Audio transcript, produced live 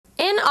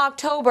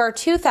October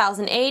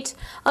 2008,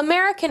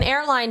 American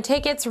airline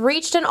tickets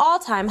reached an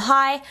all-time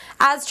high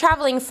as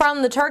traveling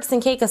from the Turks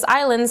and Caicos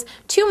Islands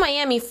to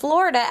Miami,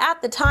 Florida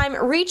at the time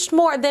reached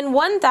more than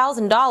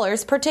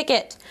 $1,000 per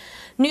ticket.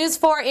 News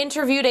 4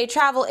 interviewed a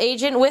travel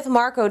agent with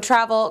Marco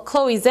Travel,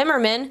 Chloe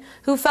Zimmerman,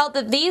 who felt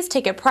that these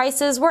ticket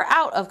prices were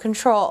out of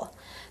control.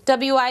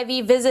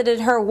 WIV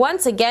visited her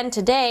once again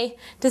today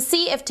to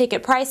see if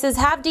ticket prices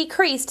have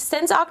decreased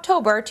since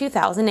October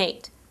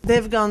 2008.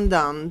 They've gone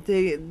down.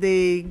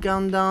 They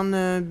gone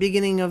down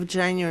beginning of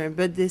January,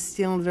 but they're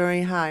still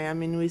very high. I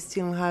mean, we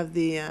still have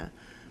the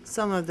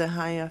some of the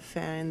higher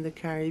fare in the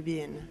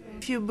Caribbean.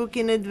 If you book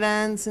in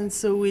advance, and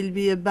so will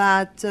be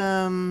about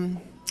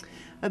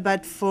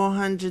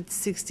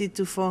 $460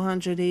 to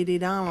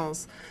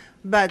 $480.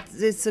 But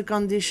it's a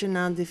condition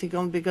now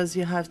difficult because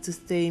you have to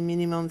stay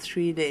minimum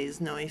 3 days.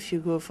 Now, if you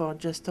go for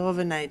just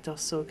overnight or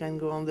so, can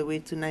go all the way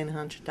to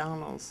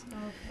 $900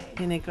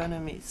 in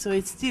economy. So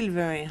it's still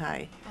very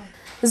high.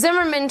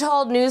 Zimmerman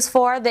told News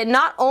 4 that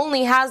not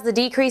only has the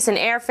decrease in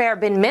airfare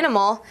been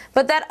minimal,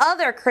 but that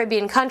other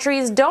Caribbean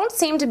countries don't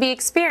seem to be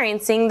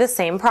experiencing the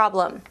same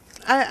problem.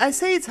 I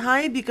say it's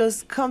high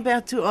because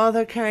compared to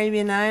other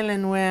Caribbean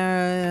islands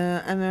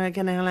where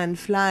American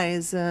Airlines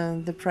flies,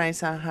 the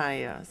prices are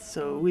higher.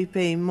 So we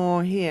pay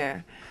more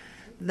here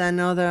than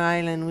other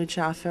islands which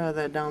are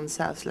further down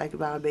south, like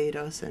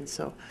Barbados and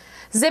so.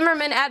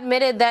 Zimmerman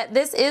admitted that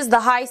this is the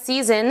high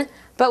season,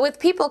 but with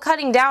people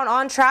cutting down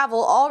on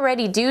travel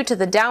already due to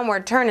the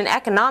downward turn in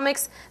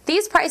economics,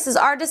 these prices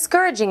are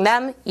discouraging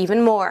them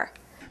even more.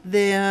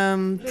 They're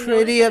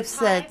pretty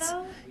upset.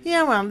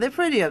 Yeah, well, they're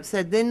pretty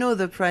upset. They know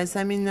the price.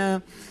 I mean,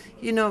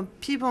 you know,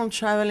 people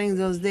traveling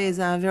those days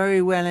are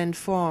very well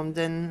informed,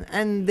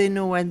 and they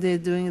know what they're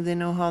doing. They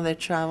know how they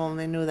travel.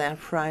 They know their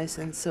price,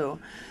 and so.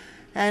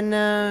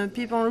 And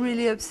people are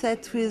really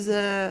upset with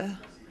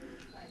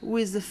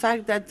the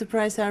fact that the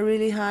prices are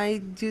really high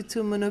due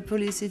to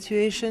monopoly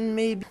situation,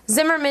 maybe.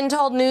 Zimmerman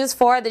told News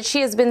 4 that she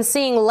has been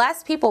seeing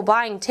less people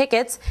buying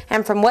tickets,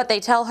 and from what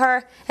they tell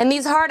her, in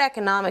these hard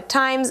economic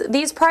times,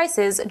 these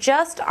prices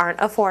just aren't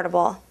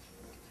affordable.